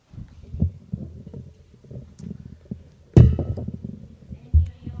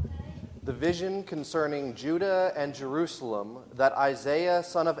vision concerning Judah and Jerusalem that Isaiah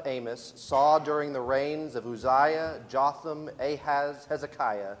son of Amos saw during the reigns of Uzziah, Jotham, Ahaz,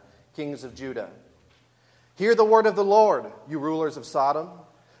 Hezekiah, kings of Judah. Hear the word of the Lord, you rulers of Sodom.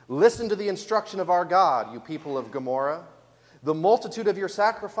 Listen to the instruction of our God, you people of Gomorrah. The multitude of your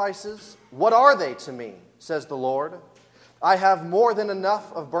sacrifices, what are they to me, says the Lord? I have more than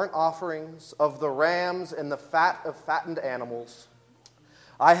enough of burnt offerings, of the rams and the fat of fattened animals.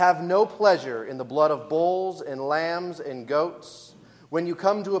 I have no pleasure in the blood of bulls and lambs and goats. When you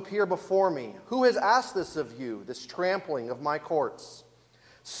come to appear before me, who has asked this of you, this trampling of my courts?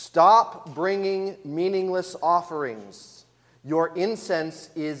 Stop bringing meaningless offerings. Your incense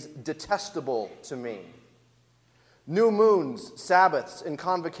is detestable to me. New moons, Sabbaths, and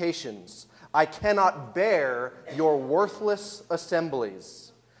convocations. I cannot bear your worthless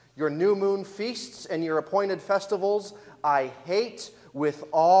assemblies. Your new moon feasts and your appointed festivals I hate with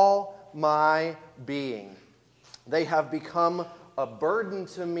all my being. They have become a burden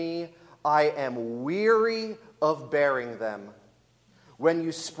to me. I am weary of bearing them. When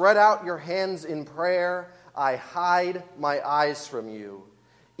you spread out your hands in prayer, I hide my eyes from you.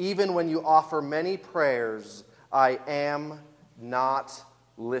 Even when you offer many prayers, I am not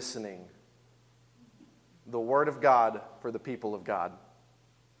listening. The word of God for the people of God.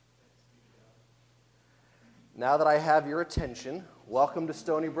 Now that I have your attention, welcome to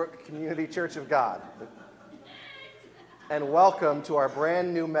Stony Brook Community Church of God. And welcome to our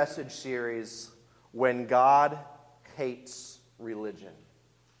brand new message series, When God Hates Religion.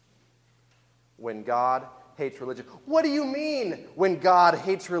 When God hates religion. What do you mean when God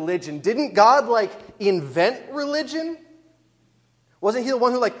hates religion? Didn't God invent religion? Wasn't he the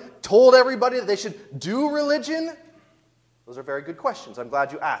one who told everybody that they should do religion? Those are very good questions. I'm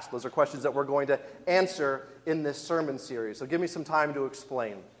glad you asked. Those are questions that we're going to answer in this sermon series. So give me some time to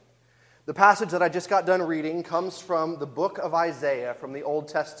explain. The passage that I just got done reading comes from the book of Isaiah from the Old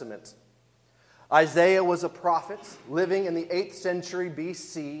Testament. Isaiah was a prophet living in the 8th century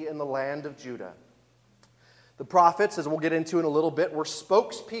BC in the land of Judah. The prophets, as we'll get into in a little bit, were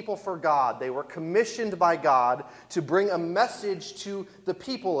spokespeople for God. They were commissioned by God to bring a message to the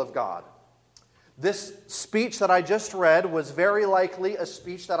people of God. This speech that I just read was very likely a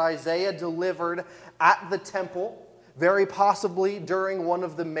speech that Isaiah delivered at the temple, very possibly during one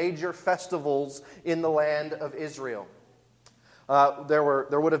of the major festivals in the land of Israel. There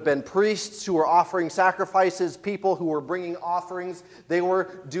would have been priests who were offering sacrifices, people who were bringing offerings. They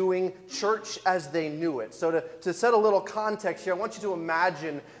were doing church as they knew it. So to set a little context here, I want you to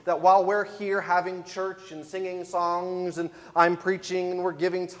imagine that while we're here having church and singing songs and I'm preaching and we're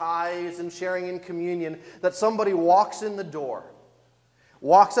giving tithes and sharing in communion, that somebody walks in the door,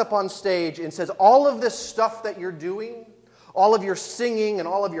 walks up on stage and says, all of this stuff that you're doing, all of your singing and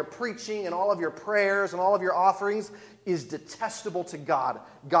all of your preaching and all of your prayers and all of your offerings is detestable to God.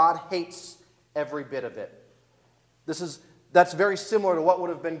 God hates every bit of it. That's very similar to what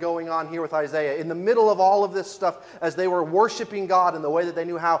would have been going on here with Isaiah. In the middle of all of this stuff, as they were worshiping God in the way that they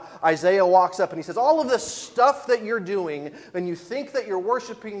knew how, Isaiah walks up and he says, all of this stuff that you're doing, and you think that you're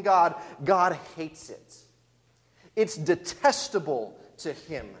worshiping God, God hates it. It's detestable to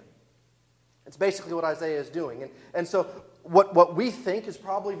him. It's basically what Isaiah is doing. And so what we think is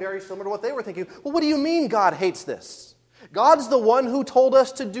probably very similar to what they were thinking. Well, what do you mean God hates this? God's the one who told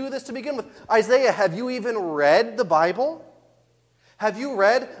us to do this to begin with. Isaiah, have you even read the Bible? Have you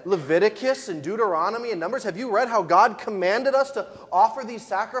read Leviticus and Deuteronomy and Numbers? Have you read how God commanded us to offer these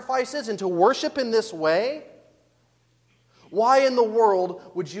sacrifices and to worship in this way? Why in the world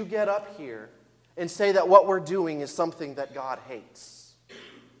would you get up here and say that what we're doing is something that God hates?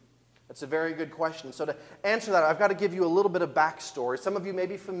 That's a very good question. So to answer that, I've got to give you a little bit of backstory. Some of you may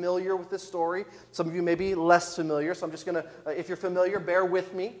be familiar with this story. Some of you may be less familiar. So I'm just going to, if you're familiar, bear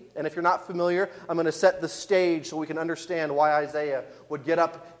with me. And if you're not familiar, I'm going to set the stage so we can understand why Isaiah would get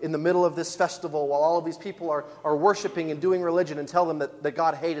up in the middle of this festival while all of these people are worshiping and doing religion and tell them that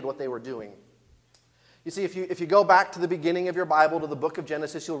God hated what they were doing. You see, if you go back to the beginning of your Bible, to the book of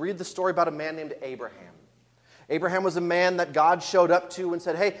Genesis, you'll read the story about a man named Abraham. Abraham was a man that God showed up to and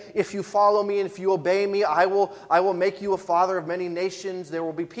said, hey, if you follow me and if you obey me, I will make you a father of many nations. There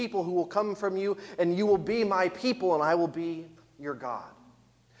will be people who will come from you, and you will be my people, and I will be your God.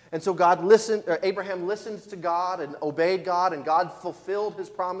 And so Abraham listened to God and obeyed God, and God fulfilled his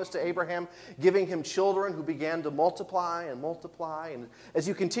promise to Abraham, giving him children who began to multiply and multiply. And as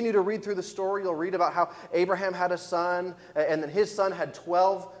you continue to read through the story, you'll read about how Abraham had a son, and then his son had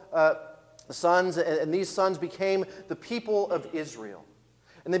 12 sons, and these sons became the people of Israel.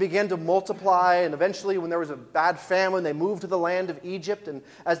 And they began to multiply, and eventually when there was a bad famine, they moved to the land of Egypt. And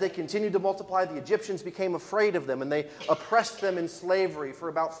as they continued to multiply, the Egyptians became afraid of them, and they oppressed them in slavery for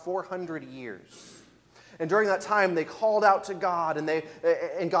about 400 years. And during that time, they called out to God,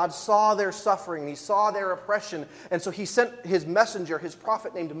 and God saw their suffering, He saw their oppression. And so He sent His messenger, His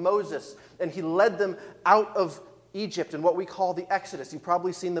prophet named Moses, and he led them out of Egypt in what we call the Exodus. You've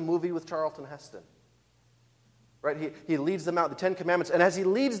probably seen the movie with Charlton Heston. Right? He leads them out, the Ten Commandments. And as He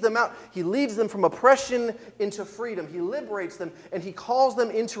leads them out, He leads them from oppression into freedom. He liberates them, and He calls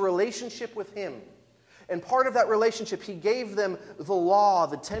them into relationship with Him. And part of that relationship, He gave them the law,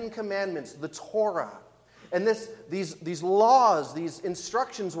 the Ten Commandments, the Torah. And these laws, these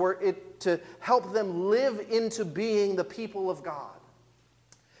instructions were to help them live into being the people of God.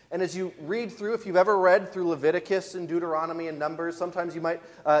 And as you read through, if you've ever read through Leviticus and Deuteronomy and Numbers, sometimes you might,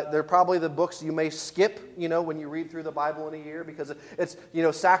 they're probably the books you may skip, when you read through the Bible in a year, because it's,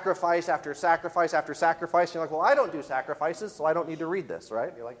 sacrifice after sacrifice after sacrifice. And you're like, well, I don't do sacrifices, so I don't need to read this,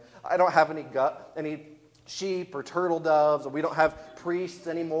 right? You're like, I don't have any sheep or turtle doves, or we don't have priests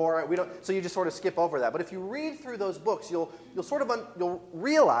anymore. So you just sort of skip over that. But if you read through those books, you'll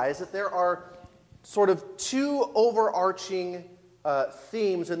realize that there are sort of two overarching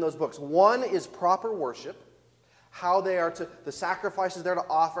themes in those books. One is proper worship, how they are the sacrifices they're to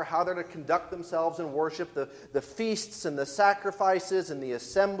offer, how they're to conduct themselves in worship, the feasts and the sacrifices and the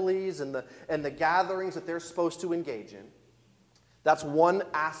assemblies and the gatherings that they're supposed to engage in. That's one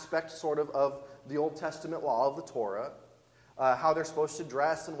aspect sort of the Old Testament law of the Torah, how they're supposed to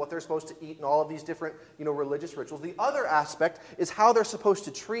dress and what they're supposed to eat and all of these different religious rituals. The other aspect is how they're supposed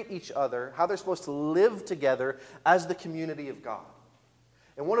to treat each other, how they're supposed to live together as the community of God.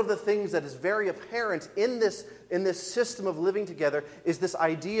 And one of the things that is very apparent in this system of living together is this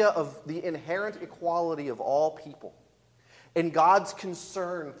idea of the inherent equality of all people and God's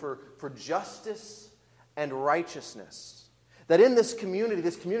concern for justice and righteousness. That in this community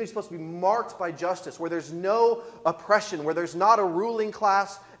is supposed to be marked by justice, where there's no oppression, where there's not a ruling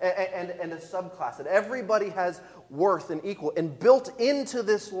class and a subclass, that everybody has worth and equal. And built into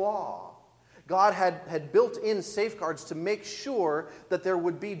this law, God had built in safeguards to make sure that there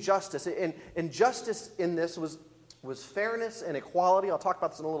would be justice. And justice in this was fairness and equality. I'll talk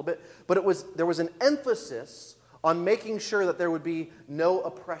about this in a little bit. But there was an emphasis on making sure that there would be no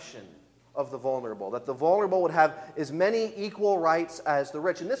oppression of the vulnerable, that the vulnerable would have as many equal rights as the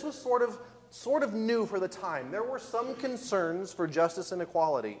rich. And this was sort of new for the time. There were some concerns for justice and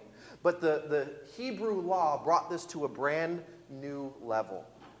equality, but the Hebrew law brought this to a brand new level.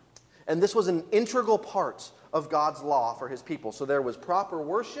 And this was an integral part of God's law for His people. So there was proper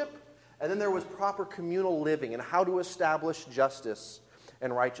worship, and then there was proper communal living and how to establish justice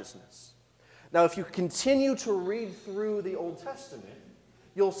and righteousness. Now, if you continue to read through the Old Testament,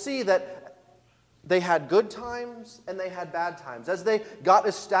 you'll see that they had good times and they had bad times. As they got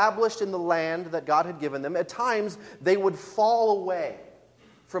established in the land that God had given them, at times they would fall away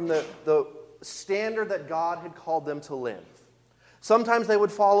from the standard that God had called them to live. Sometimes they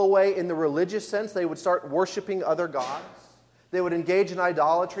would fall away in the religious sense. They would start worshiping other gods. They would engage in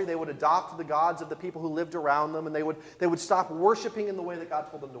idolatry. They would adopt the gods of the people who lived around them, and they would stop worshiping in the way that God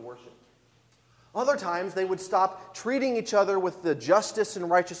told them to worship. Other times, they would stop treating each other with the justice and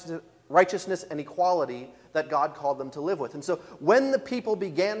righteousness and equality that God called them to live with. And so when the people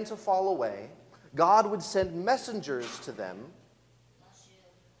began to fall away, God would send messengers to them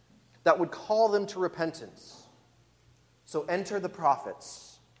that would call them to repentance. So enter the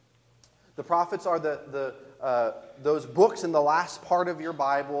prophets. The prophets are those books in the last part of your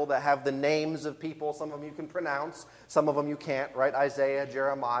Bible that have the names of people. Some of them you can pronounce, some of them you can't, right? Isaiah,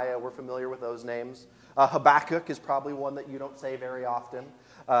 Jeremiah, we're familiar with those names. Habakkuk is probably one that you don't say very often.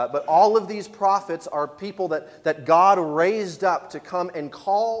 But all of these prophets are people that God raised up to come and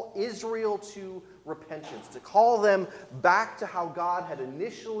call Israel to repentance, to call them back to how God had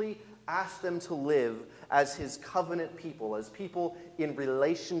initially asked them to live as His covenant people, as people in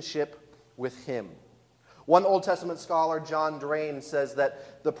relationship with Him. One Old Testament scholar, John Drain, says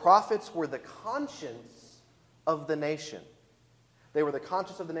that the prophets were the conscience of the nation. They were the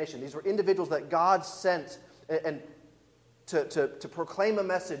conscience of the nation. These were individuals that God sent and to proclaim a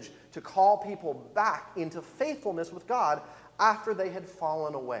message, to call people back into faithfulness with God after they had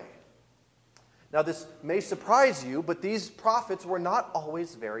fallen away. Now, this may surprise you, but these prophets were not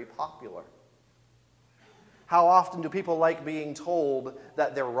always very popular. How often do people like being told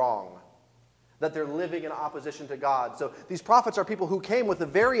that they're wrong, that they're living in opposition to God? So these prophets are people who came with a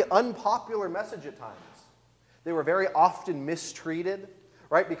very unpopular message at times. They were very often mistreated,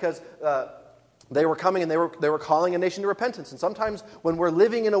 right? Because They were coming and they were calling a nation to repentance. And sometimes when we're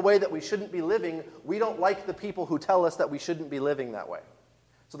living in a way that we shouldn't be living, we don't like the people who tell us that we shouldn't be living that way.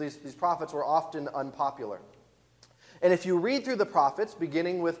 So these prophets were often unpopular. And if you read through the prophets,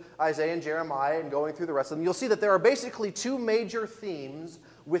 beginning with Isaiah and Jeremiah and going through the rest of them, you'll see that there are basically two major themes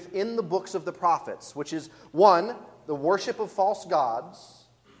within the books of the prophets, which is, one, the worship of false gods,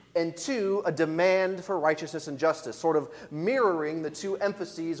 and two, a demand for righteousness and justice, sort of mirroring the two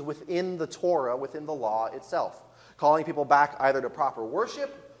emphases within the Torah, within the law itself, calling people back either to proper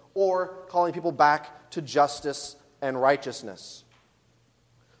worship or calling people back to justice and righteousness.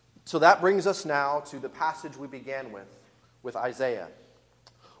 So that brings us now to the passage we began with Isaiah.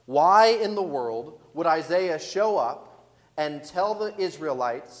 Why in the world would Isaiah show up and tell the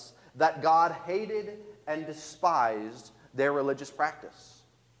Israelites that God hated and despised their religious practice?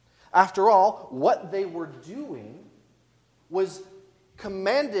 After all, what they were doing was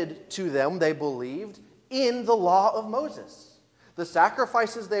commanded to them, they believed, in the law of Moses. The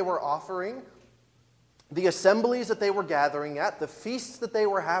sacrifices they were offering, the assemblies that they were gathering at, the feasts that they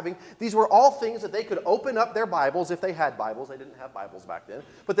were having, these were all things that they could open up their Bibles if they had Bibles. They didn't have Bibles back then.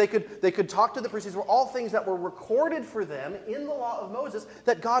 But they could talk to the priests. These were all things that were recorded for them in the law of Moses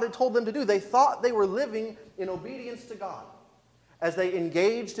that God had told them to do. They thought they were living in obedience to God as they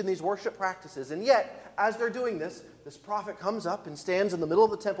engaged in these worship practices. And yet, as they're doing this prophet comes up and stands in the middle of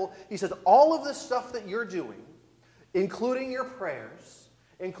the temple. He says, all of this stuff that you're doing, including your prayers,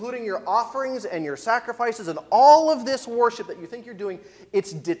 including your offerings and your sacrifices, and all of this worship that you think you're doing,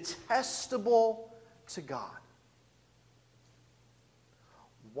 it's detestable to God.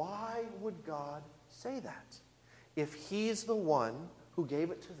 Why would God say that if He's the one who gave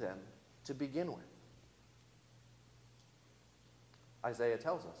it to them to begin with? Isaiah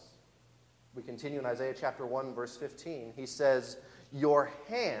tells us. We continue in Isaiah chapter 1, verse 15. He says, your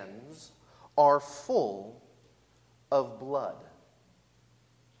hands are full of blood.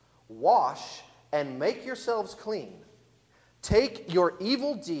 Wash and make yourselves clean. Take your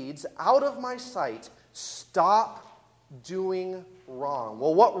evil deeds out of my sight. Stop doing wrong.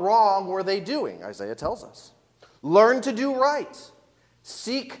 Well, what wrong were they doing? Isaiah tells us. Learn to do right.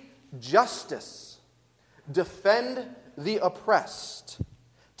 Seek justice. Defend the oppressed.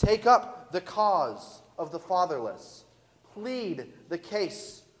 Take up the cause of the fatherless. Plead the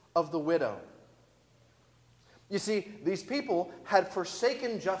case of the widow. You see, these people had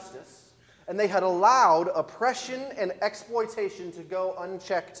forsaken justice, and they had allowed oppression and exploitation to go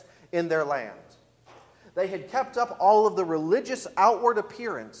unchecked in their land. They had kept up all of the religious outward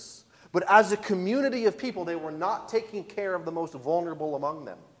appearance, but as a community of people, they were not taking care of the most vulnerable among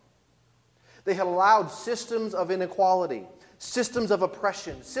them. They had allowed systems of inequality, systems of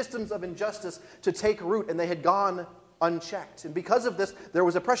oppression, systems of injustice to take root, and they had gone unchecked. And because of this, there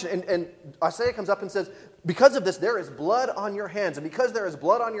was oppression. And Isaiah comes up and says, because of this, there is blood on your hands. And because there is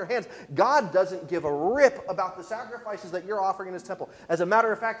blood on your hands, God doesn't give a rip about the sacrifices that you're offering in His temple. As a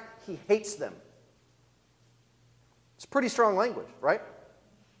matter of fact, He hates them. It's pretty strong language, right?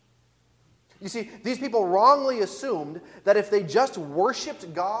 You see, these people wrongly assumed that if they just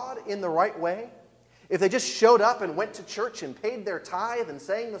worshiped God in the right way, if they just showed up and went to church and paid their tithe and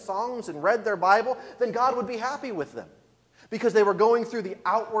sang the songs and read their Bible, then God would be happy with them because they were going through the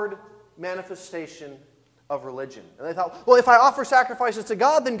outward manifestation of religion. And they thought, well, if I offer sacrifices to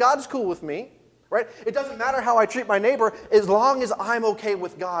God, then God's cool with me, right? It doesn't matter how I treat my neighbor as long as I'm okay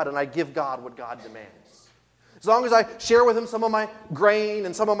with God and I give God what God demands. As long as I share with Him some of my grain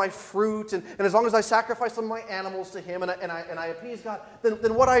and some of my fruit, and as long as I sacrifice some of my animals to Him and I appease God,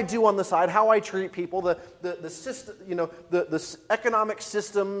 then what I do on the side, how I treat people, the system, the economic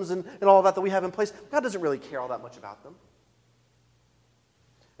systems and all that we have in place, God doesn't really care all that much about them.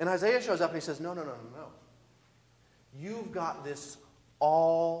 And Isaiah shows up and he says, no. You've got this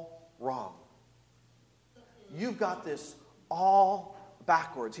all wrong. You've got this all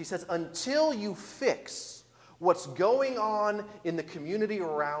backwards. He says, until you fix what's going on in the community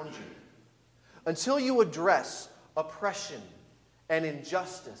around you, until you address oppression and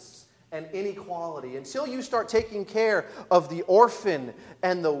injustice and inequality, until you start taking care of the orphan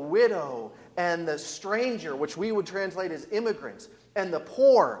and the widow and the stranger, which we would translate as immigrant, and the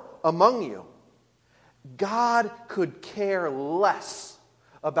poor among you, God could care less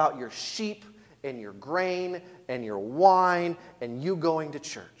about your sheep and your grain and your wine and you going to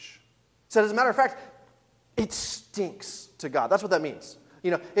church. So as a matter of fact, it stinks to God. That's what that means.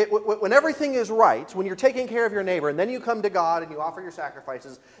 When everything is right, when you're taking care of your neighbor, and then you come to God and you offer your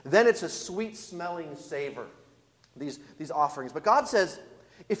sacrifices, then it's a sweet-smelling savor, these offerings. But God says,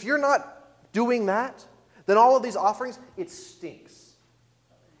 if you're not doing that, then all of these offerings, it stinks.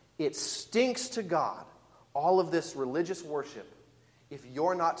 it stinks to God, all of this religious worship, if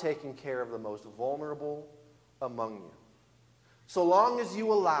you're not taking care of the most vulnerable among you. So long as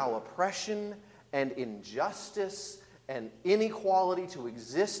you allow oppression and injustice and inequality to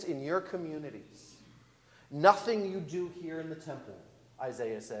exist in your communities, nothing you do here in the temple,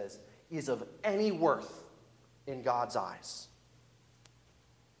 Isaiah says, is of any worth in God's eyes.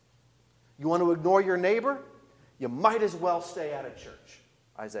 You want to ignore your neighbor? You might as well stay out of church,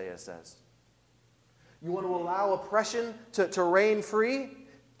 Isaiah says. You want to allow oppression to reign free?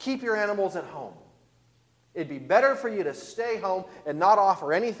 Keep your animals at home. It'd be better for you to stay home and not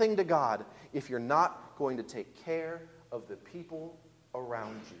offer anything to God if you're not going to take care of the people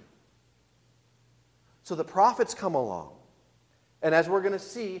around you. So the prophets come along. And as we're going to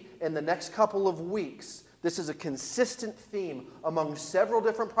see in the next couple of weeks, this is a consistent theme among several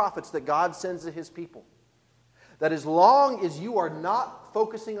different prophets that God sends to his people. That as long as you are not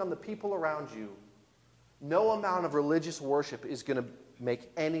focusing on the people around you, no amount of religious worship is going to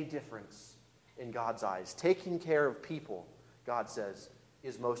make any difference in God's eyes. Taking care of people, God says,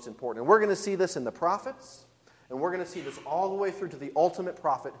 is most important. And we're going to see this in the prophets, and we're going to see this all the way through to the ultimate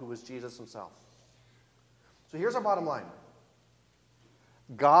prophet, who was Jesus himself. So here's our bottom line.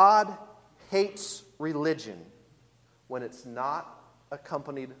 God hates religion when it's not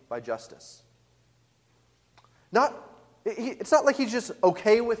accompanied by justice. It's not like he's just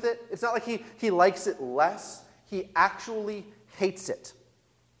okay with it. It's not like he likes it less. He actually hates it.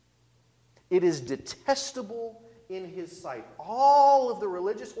 It is detestable in his sight. All of the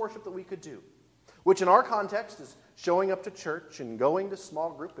religious worship that we could do, which in our context is showing up to church and going to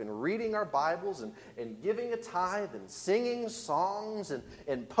small group and reading our Bibles and giving a tithe and singing songs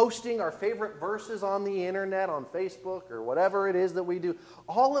and posting our favorite verses on the internet, on Facebook, or whatever it is that we do.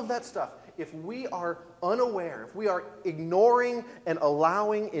 All of that stuff, if we are unaware, if we are ignoring and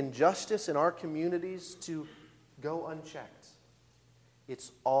allowing injustice in our communities to go unchecked,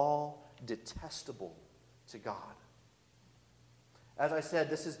 it's all detestable to God. As I said,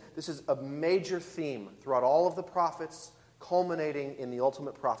 this is a major theme throughout all of the prophets, culminating in the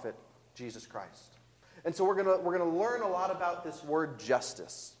ultimate prophet, Jesus Christ. And so we're going to learn a lot about this word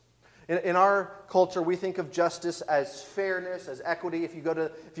justice. In our culture, we think of justice as fairness, as equity. If you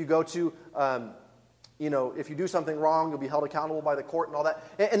do something wrong, you'll be held accountable by the court and all that.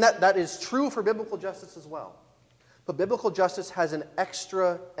 And that is true for biblical justice as well. But biblical justice has an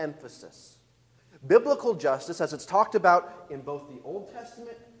extra emphasis. Biblical justice, as it's talked about in both the Old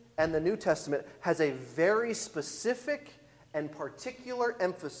Testament and the New Testament, has a very specific and particular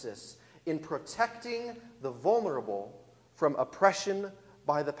emphasis in protecting the vulnerable from oppression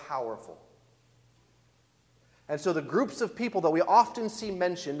by the powerful. And so the groups of people that we often see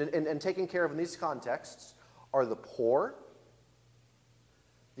mentioned and taken care of in these contexts are the poor,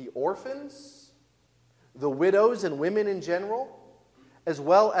 the orphans, the widows and women in general, as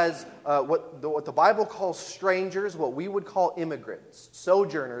well as what the Bible calls strangers, what we would call immigrants,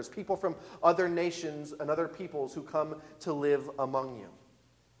 sojourners, people from other nations and other peoples who come to live among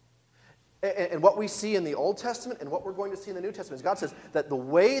you. And what we see in the Old Testament and what we're going to see in the New Testament is God says that the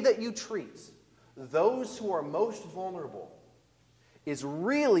way that you treat those who are most vulnerable is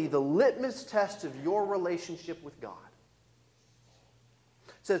really the litmus test of your relationship with God.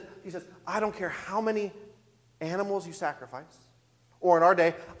 He says, I don't care how many animals you sacrifice, or in our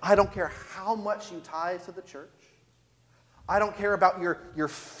day, I don't care how much you tithe to the church. I don't care about your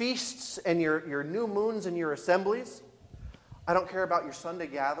feasts and your new moons and your assemblies. I don't care about your Sunday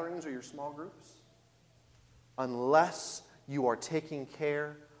gatherings or your small groups. Unless you are taking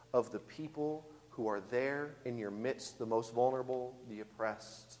care of the people who are there in your midst, the most vulnerable, the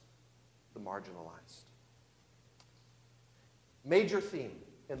oppressed, the marginalized. Major theme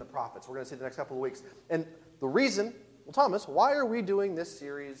in the prophets. We're going to see the next couple of weeks. And the reason, well, Thomas, why are we doing this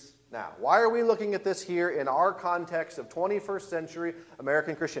series now? Why are we looking at this here in our context of 21st century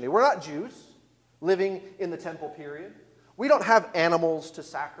American Christianity? We're not Jews living in the temple period. We don't have animals to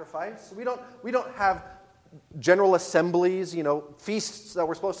sacrifice. We don't have general assemblies, feasts that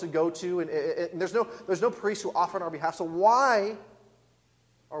we're supposed to go to, and there's no priest who offer on our behalf. So why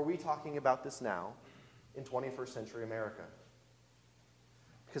are we talking about this now in 21st century America?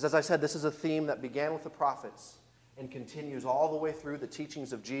 Because as I said, this is a theme that began with the prophets and continues all the way through the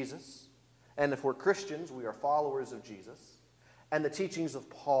teachings of Jesus. And if we're Christians, we are followers of Jesus. And the teachings of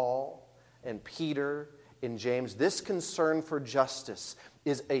Paul and Peter and James. This concern for justice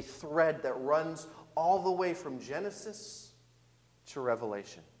is a thread that runs all the way from Genesis to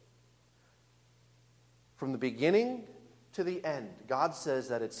Revelation. From the beginning to the end, God says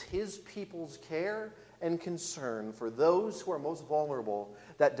that it's His people's care and concern for those who are most vulnerable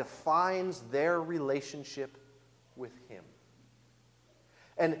that defines their relationship with Him.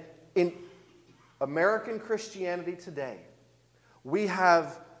 And in American Christianity today, we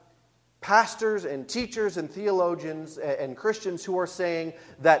have pastors and teachers and theologians and Christians who are saying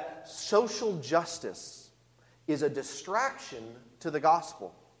that social justice is a distraction to the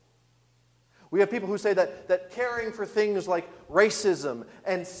gospel. We have people who say that caring for things like racism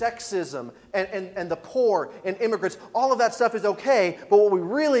and sexism and the poor and immigrants, all of that stuff is okay, but what we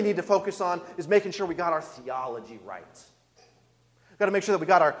really need to focus on is making sure we got our theology right. We've got to make sure that we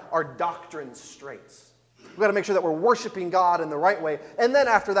got our doctrine straight. We've got to make sure that we're worshiping God in the right way, and then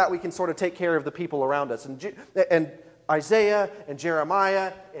after that we can sort of take care of the people around us. And Isaiah and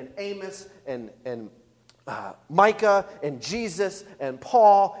Jeremiah and Amos and Micah and Jesus and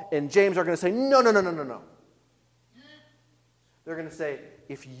Paul and James are going to say, no. They're going to say,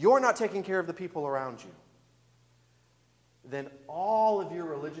 if you're not taking care of the people around you, then all of your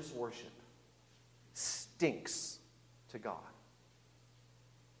religious worship stinks to God.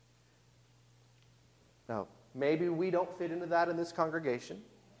 Now, maybe we don't fit into that in this congregation.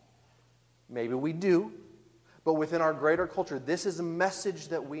 Maybe we do. But within our greater culture, this is a message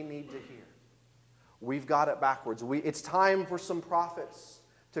that we need to hear. We've got it backwards. It's time for some prophets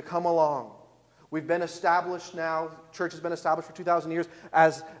to come along. We've been established now. Church has been established for 2,000 years.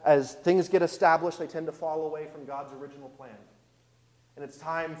 As things get established, they tend to fall away from God's original plan. And it's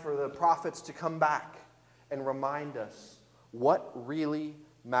time for the prophets to come back and remind us what really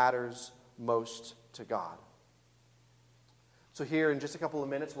matters most to God. So here in just a couple of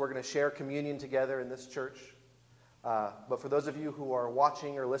minutes, we're going to share communion together in this church. But for those of you who are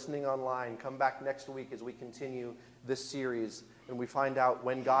watching or listening online, come back next week as we continue this series and we find out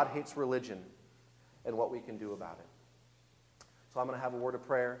when God hates religion and what we can do about it. So I'm going to have a word of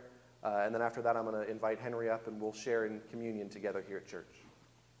prayer, and then after that I'm going to invite Henry up and we'll share in communion together here at church.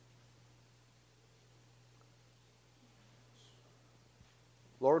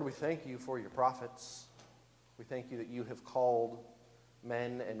 Lord, we thank you for your prophets. We thank you that you have called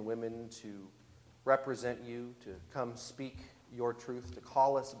men and women to represent you, to come speak your truth, to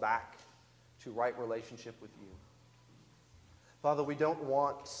call us back to right relationship with you. Father, we don't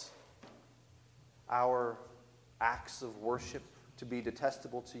want our acts of worship to be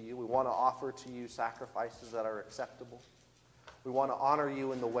detestable to you. We want to offer to you sacrifices that are acceptable. We want to honor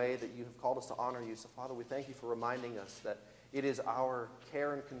you in the way that you have called us to honor you. So, Father, we thank you for reminding us that it is our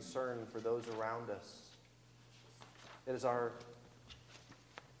care and concern for those around us. It is our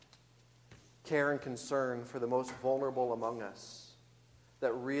care and concern for the most vulnerable among us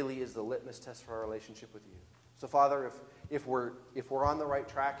that really is the litmus test for our relationship with you. So, Father, if we're on the right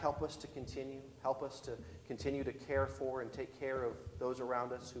track, help us to continue. Help us to continue to care for and take care of those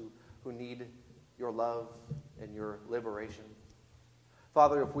around us who need your love and your liberation.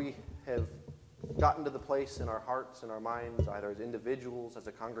 Father, if we have gotten to the place in our hearts and our minds, either as individuals, as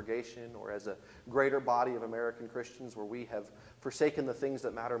a congregation, or as a greater body of American Christians, where we have forsaken the things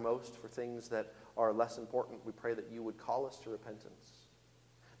that matter most for things that are less important, we pray that you would call us to repentance,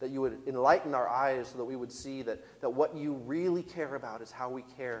 that you would enlighten our eyes so that we would see that what you really care about is how we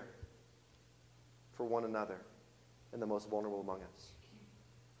care for one another and the most vulnerable among us.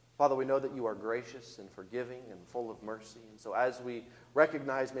 Father, we know that you are gracious and forgiving and full of mercy. And so as we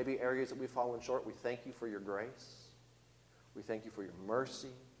recognize maybe areas that we've fallen short, we thank you for your grace. We thank you for your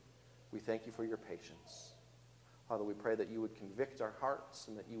mercy. We thank you for your patience. Father, we pray that you would convict our hearts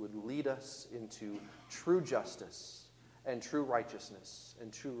and that you would lead us into true justice and true righteousness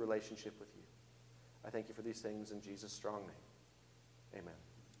and true relationship with you. I thank you for these things in Jesus' strong name. Amen.